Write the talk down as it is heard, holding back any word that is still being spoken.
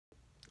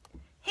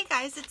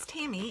guys, it's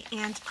Tammy,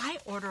 and I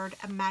ordered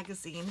a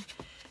magazine.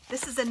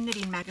 This is a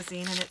knitting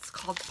magazine, and it's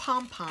called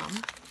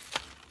PomPom.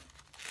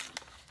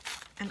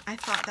 And I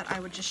thought that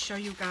I would just show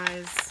you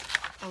guys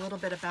a little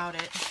bit about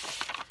it.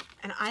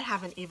 And I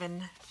haven't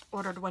even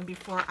ordered one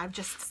before. I've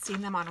just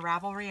seen them on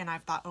Ravelry, and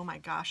I've thought, oh my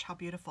gosh, how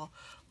beautiful.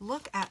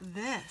 Look at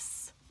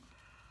this.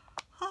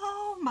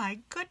 Oh my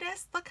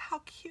goodness, look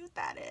how cute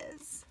that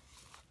is.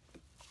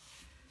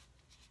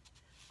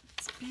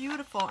 It's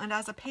beautiful, and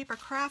as a paper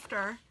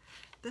crafter,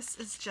 this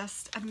is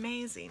just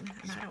amazing,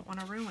 and I don't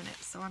want to ruin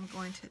it, so I'm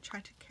going to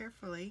try to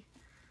carefully.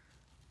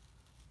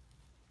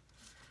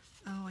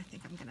 Oh, I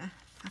think I'm gonna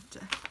have to.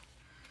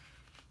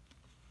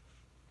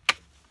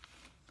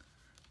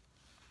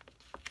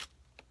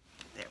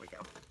 There we go.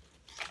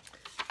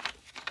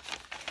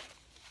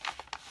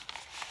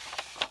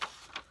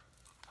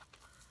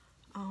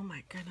 Oh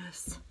my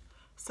goodness.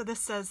 So this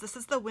says, this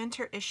is the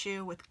winter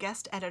issue with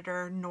guest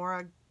editor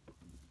Nora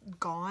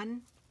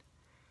Gone.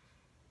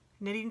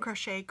 Knitting,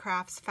 crochet,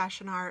 crafts,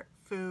 fashion art,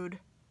 food,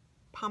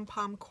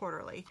 PomPom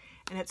quarterly,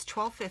 and it's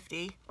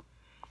 $12.50,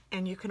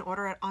 and you can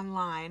order it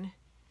online.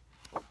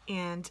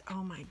 And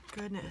oh my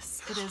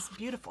goodness, it is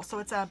beautiful. So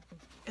it's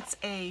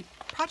a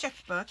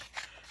project book,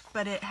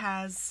 but it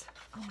has,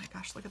 oh my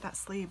gosh, look at that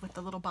sleeve with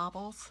the little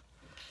baubles.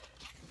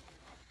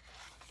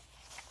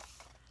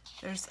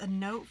 There's a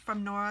note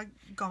from Nora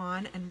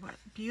Gone, and what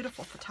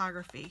beautiful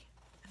photography.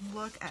 And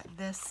look at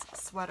this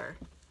sweater.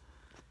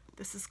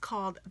 This is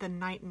called the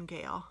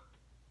Nightingale.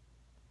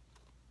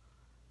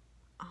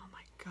 Oh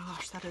my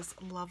gosh, that is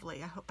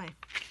lovely. I hope my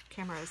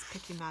camera is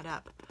picking that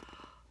up.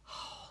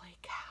 Holy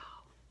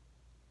cow.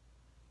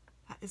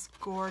 That is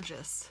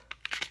gorgeous.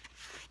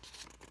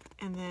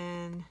 And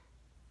then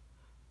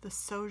the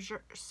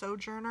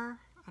Sojourner,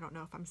 I don't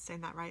know if I'm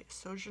saying that right,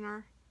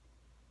 Sojourner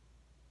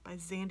by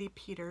Zandy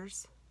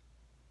Peters.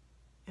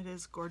 It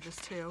is gorgeous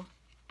too.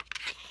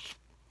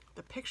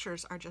 The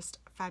pictures are just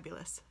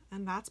fabulous.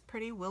 And that's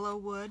pretty. Willow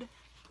wood.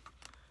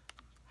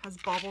 Has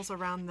baubles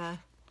around the,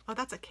 oh,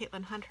 that's a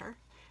Caitlin Hunter.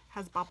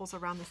 Has baubles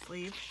around the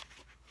sleeve.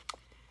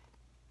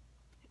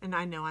 And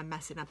I know I'm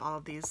messing up all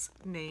of these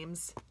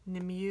names.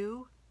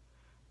 Nimue,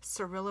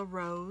 Cirilla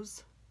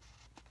Rose.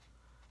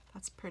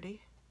 That's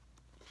pretty.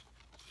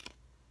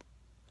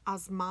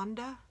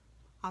 Osmunda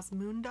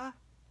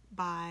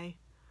by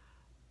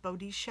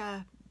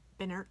Bodisha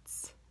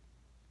Binertz.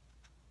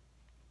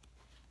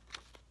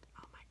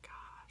 Oh my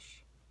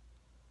gosh.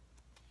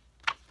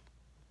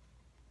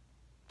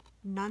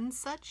 None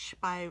Such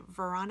by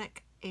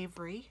Veronique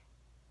Avery.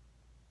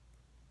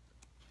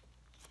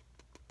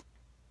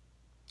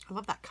 I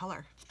love that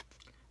color.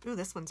 Ooh,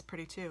 this one's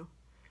pretty too.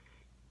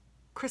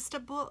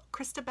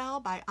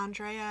 Christabel by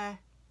Andrea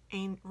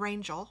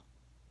Rangel.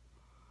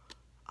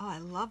 Oh, I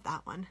love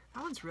that one.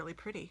 That one's really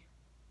pretty.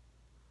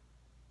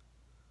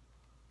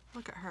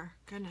 Look at her.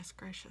 Goodness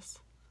gracious.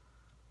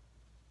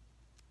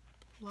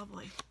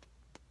 Lovely.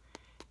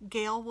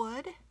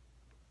 Galewood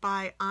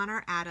by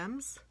Honor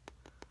Adams.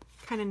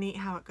 Kind of neat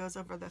how it goes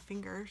over the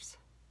fingers.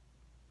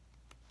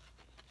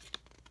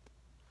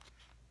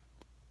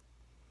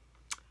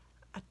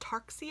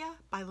 Atarxia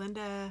by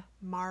Linda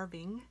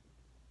Marving.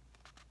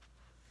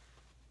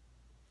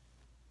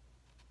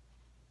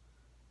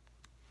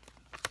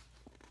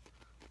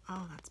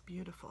 Oh, that's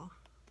beautiful.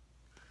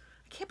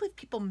 I can't believe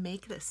people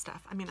make this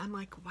stuff. I mean, I'm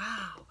like,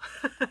 wow.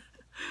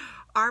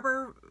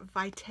 Arbor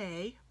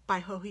Vitae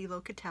by Joji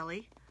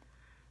Locatelli.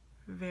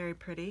 Very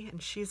pretty,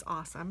 and she's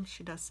awesome.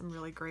 She does some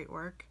really great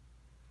work.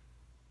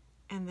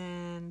 And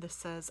then this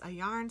says a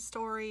yarn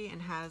story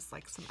and has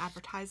like some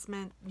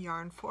advertisement,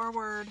 yarn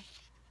forward.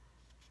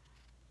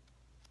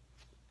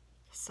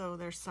 So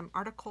there's some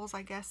articles,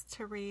 I guess,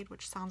 to read,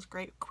 which sounds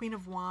great. Queen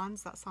of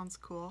Wands, that sounds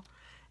cool.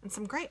 And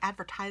some great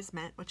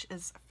advertisement, which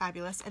is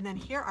fabulous. And then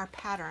here are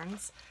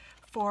patterns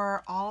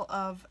for all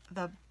of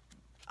the,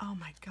 oh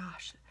my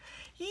gosh.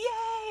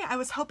 Yay! I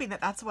was hoping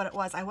that that's what it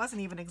was. I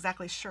wasn't even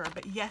exactly sure,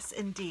 but yes,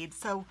 indeed.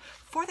 So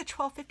for the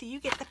 $12.50, you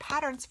get the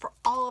patterns for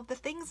all of the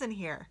things in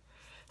here.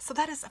 So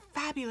that is a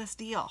fabulous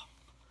deal.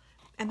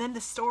 And then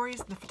the stories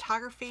and the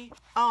photography.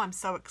 Oh, I'm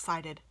so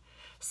excited.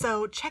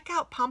 So check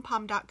out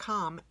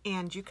pompom.com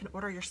and you can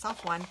order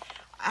yourself one.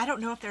 I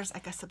don't know if there's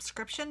like a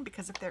subscription,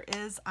 because if there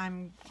is,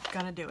 I'm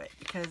gonna do it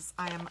because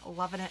I am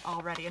loving it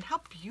already. And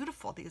how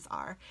beautiful these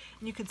are.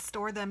 And you can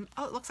store them.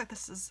 Oh, it looks like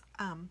this is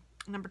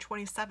number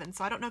 27.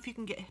 So I don't know if you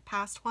can get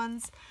past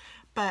ones,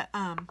 but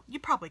you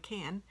probably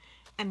can.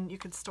 And you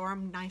can store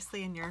them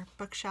nicely in your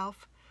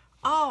bookshelf.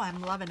 Oh,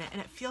 I'm loving it.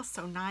 And it feels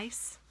so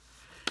nice.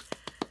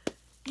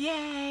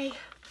 Yay.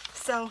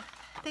 So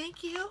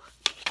thank you.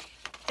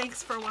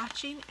 Thanks for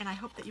watching, and I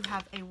hope that you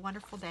have a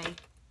wonderful day.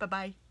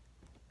 Bye-bye.